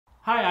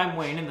Hi, I'm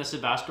Wayne and this is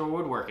Bassador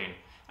Woodworking.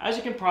 As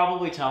you can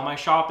probably tell, my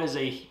shop is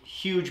a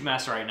huge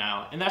mess right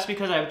now, and that's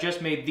because I've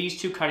just made these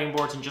two cutting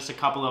boards in just a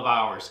couple of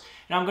hours,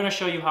 and I'm going to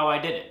show you how I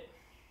did it.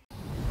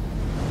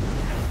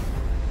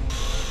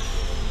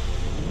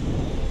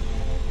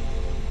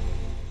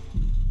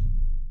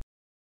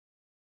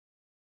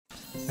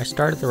 I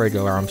started the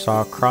radial arm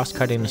saw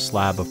cross-cutting a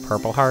slab of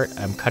Purple Heart.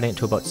 I'm cutting it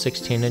to about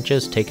 16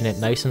 inches, taking it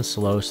nice and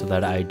slow so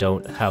that I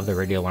don't have the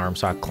radial arm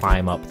saw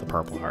climb up the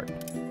Purple Heart.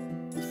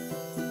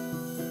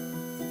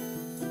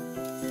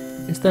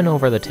 It's then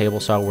over the table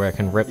saw where I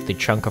can rip the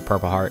chunk of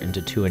Purple Heart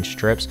into 2-inch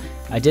strips.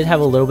 I did have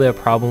a little bit of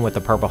problem with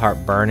the Purple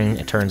Heart burning.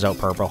 It turns out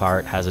Purple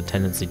Heart has a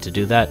tendency to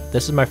do that.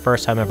 This is my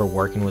first time ever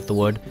working with the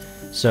wood,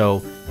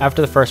 so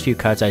after the first few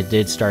cuts I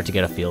did start to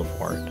get a feel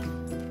for it.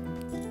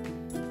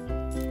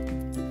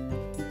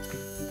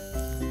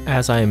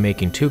 As I am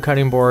making two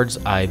cutting boards,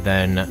 I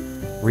then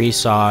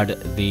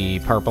resawed the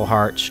Purple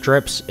Heart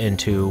strips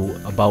into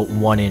about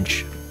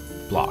 1-inch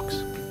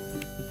blocks.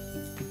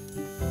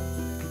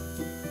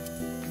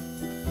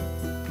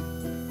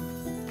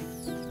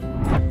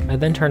 I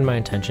then turned my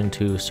attention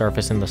to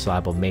surfacing the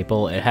slab of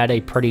maple. It had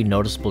a pretty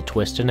noticeable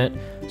twist in it,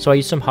 so I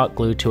used some hot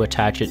glue to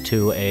attach it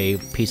to a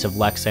piece of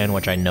Lexan,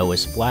 which I know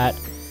is flat,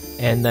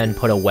 and then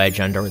put a wedge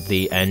under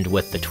the end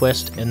with the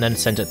twist, and then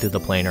sent it through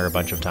the planer a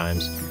bunch of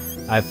times.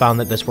 I've found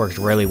that this works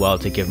really well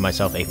to give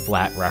myself a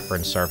flat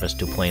reference surface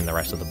to plane the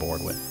rest of the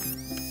board with.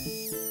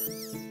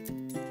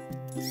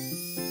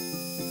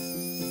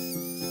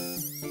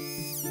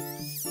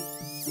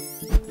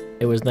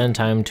 It was then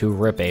time to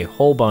rip a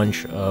whole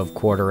bunch of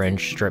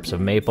 1/4-inch strips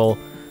of maple.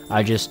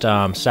 I just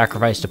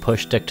sacrificed a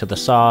push stick to the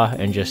saw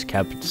and just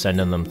kept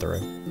sending them through.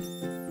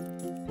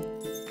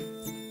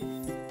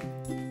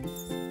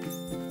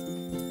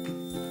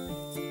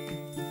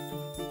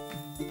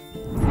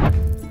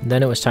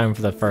 Then it was time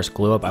for the first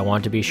glue up. I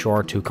wanted to be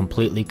sure to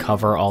completely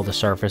cover all the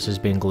surfaces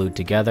being glued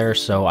together,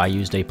 so I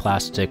used a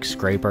plastic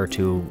scraper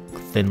to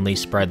thinly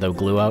spread the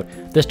glue out.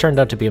 This turned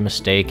out to be a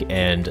mistake,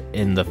 and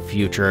in the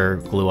future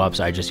glue ups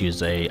I just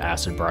use a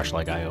acid brush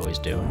like I always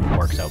do. It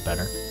works out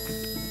better.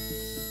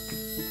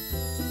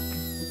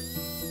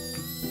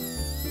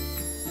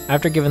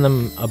 After giving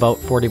them about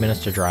 40 minutes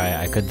to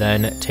dry, I could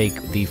then take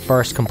the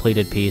first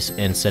completed piece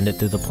and send it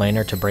through the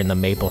planer to bring the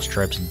maple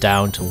strips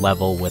down to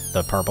level with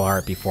the Purple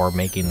Heart before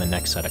making the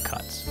next set of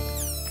cuts.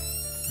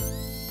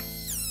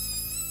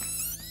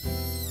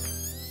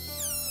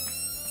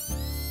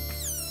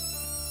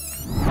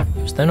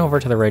 It was then over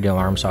to the radial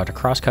arm saw to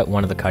cross-cut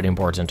one of the cutting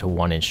boards into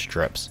 1-inch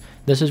strips.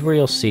 This is where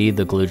you'll see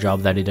the glue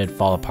job that I did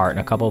fall apart in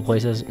a couple of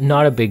places.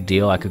 Not a big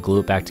deal, I could glue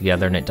it back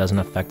together and it doesn't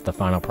affect the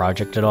final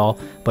project at all,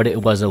 but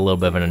it was a little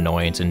bit of an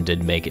annoyance and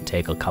did make it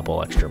take a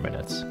couple extra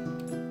minutes.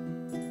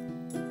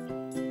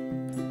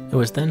 It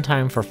was then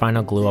time for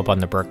final glue up on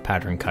the brick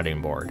pattern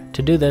cutting board.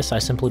 To do this, I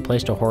simply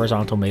placed a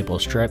horizontal maple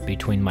strip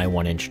between my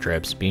 1-inch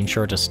strips, being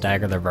sure to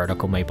stagger the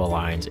vertical maple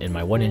lines in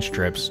my 1-inch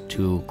strips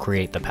to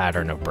create the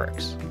pattern of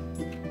bricks.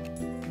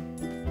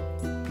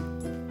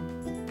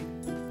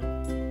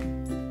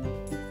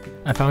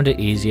 I found it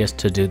easiest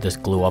to do this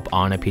glue up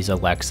on a piece of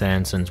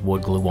Lexan. Since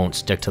wood glue won't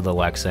stick to the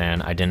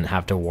Lexan, I didn't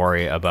have to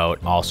worry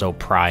about also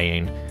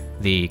prying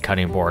the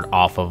cutting board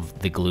off of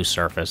the glue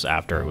surface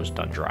after it was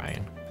done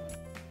drying.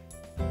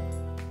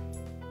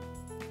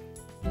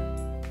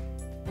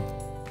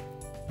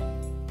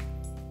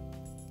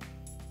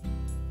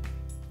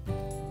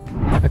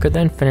 I could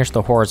then finish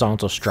the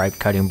horizontal stripe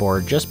cutting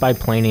board just by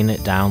planing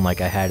it down like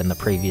I had in the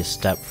previous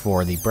step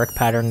for the brick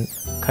pattern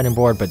cutting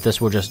board, but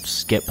this will just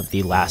skip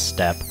the last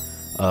step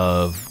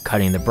of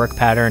cutting the brick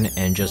pattern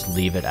and just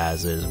leave it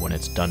as is when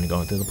it's done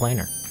going through the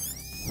planer.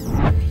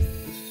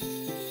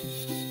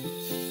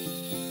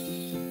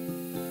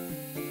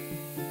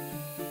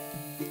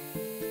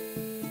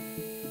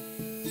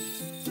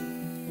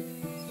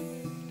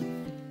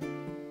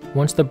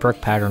 Once the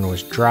brick pattern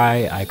was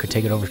dry, I could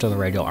take it over to the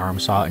radial arm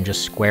saw and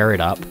just square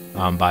it up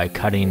by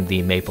cutting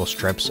the maple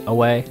strips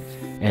away,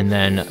 and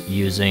then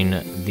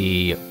using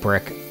the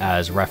brick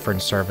as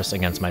reference surface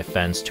against my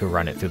fence to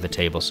run it through the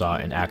table saw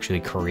and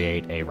actually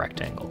create a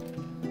rectangle.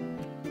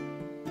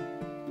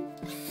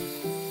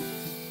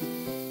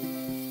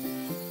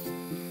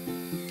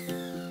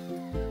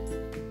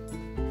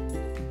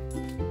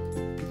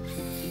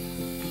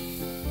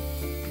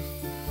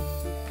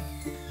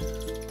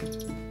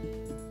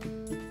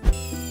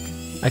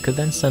 I could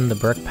then send the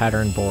brick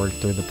pattern board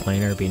through the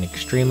planer, being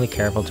extremely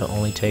careful to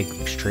only take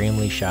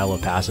extremely shallow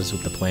passes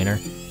with the planer.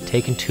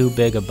 Taking too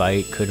big a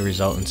bite could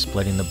result in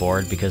splitting the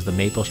board because the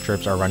maple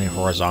strips are running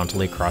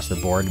horizontally across the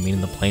board,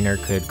 meaning the planer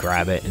could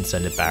grab it and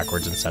send it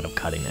backwards instead of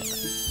cutting it.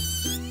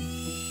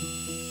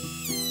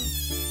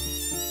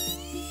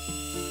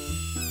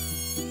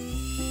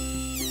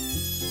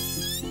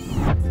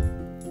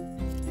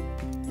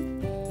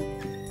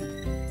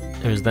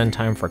 It was then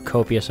time for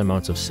copious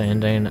amounts of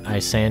sanding. I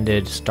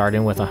sanded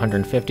starting with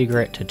 150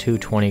 grit to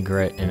 220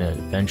 grit and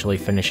eventually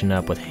finishing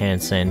up with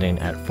hand sanding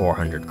at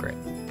 400 grit.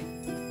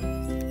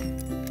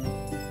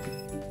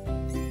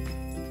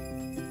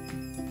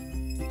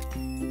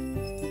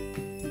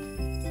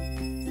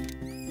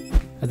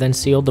 I then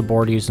sealed the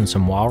board using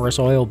some walrus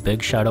oil.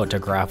 Big shout out to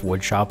Graf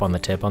Woodshop on the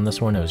tip on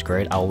this one, it was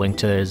great. I'll link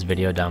to his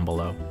video down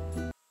below.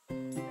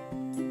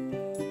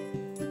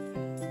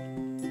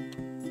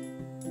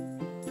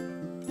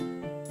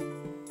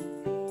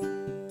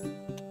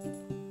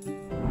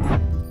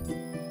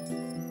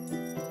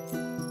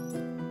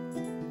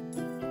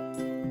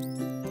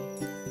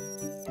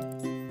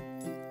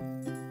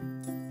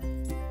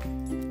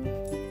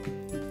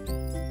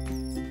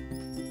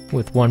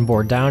 With one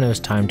board down, it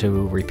was time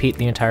to repeat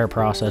the entire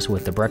process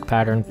with the brick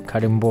pattern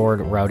cutting board,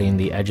 routing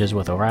the edges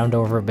with a round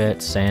over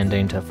bit,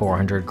 sanding to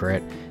 400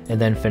 grit, and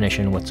then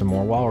finishing with some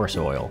more walrus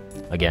oil.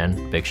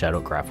 Again, big shout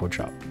out Graf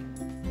Woodshop.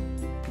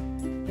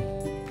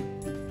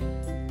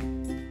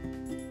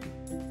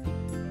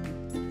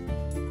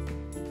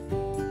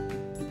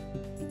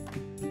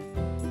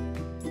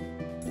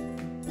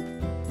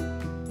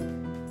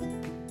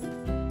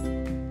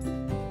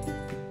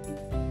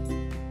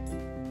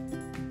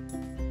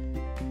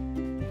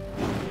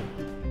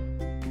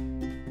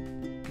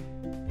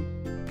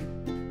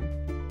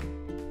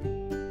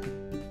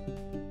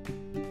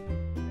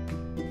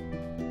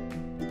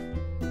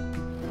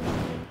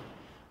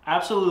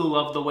 Absolutely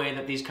love the way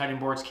that these cutting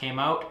boards came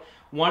out.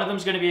 One of them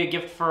is going to be a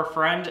gift for a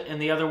friend, and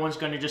the other one's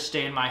going to just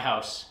stay in my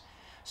house.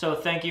 So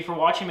thank you for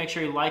watching. Make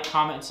sure you like,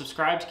 comment, and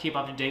subscribe to keep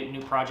up to date with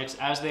new projects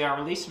as they are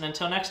released. And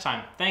until next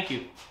time, thank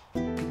you.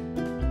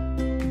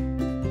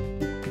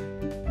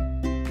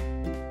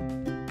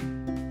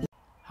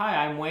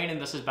 Hi, I'm Wayne,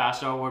 and this is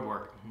Bassador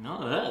Woodworking.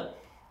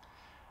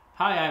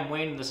 Hi, I'm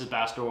Wayne, and this is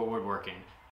Bassador Woodworking.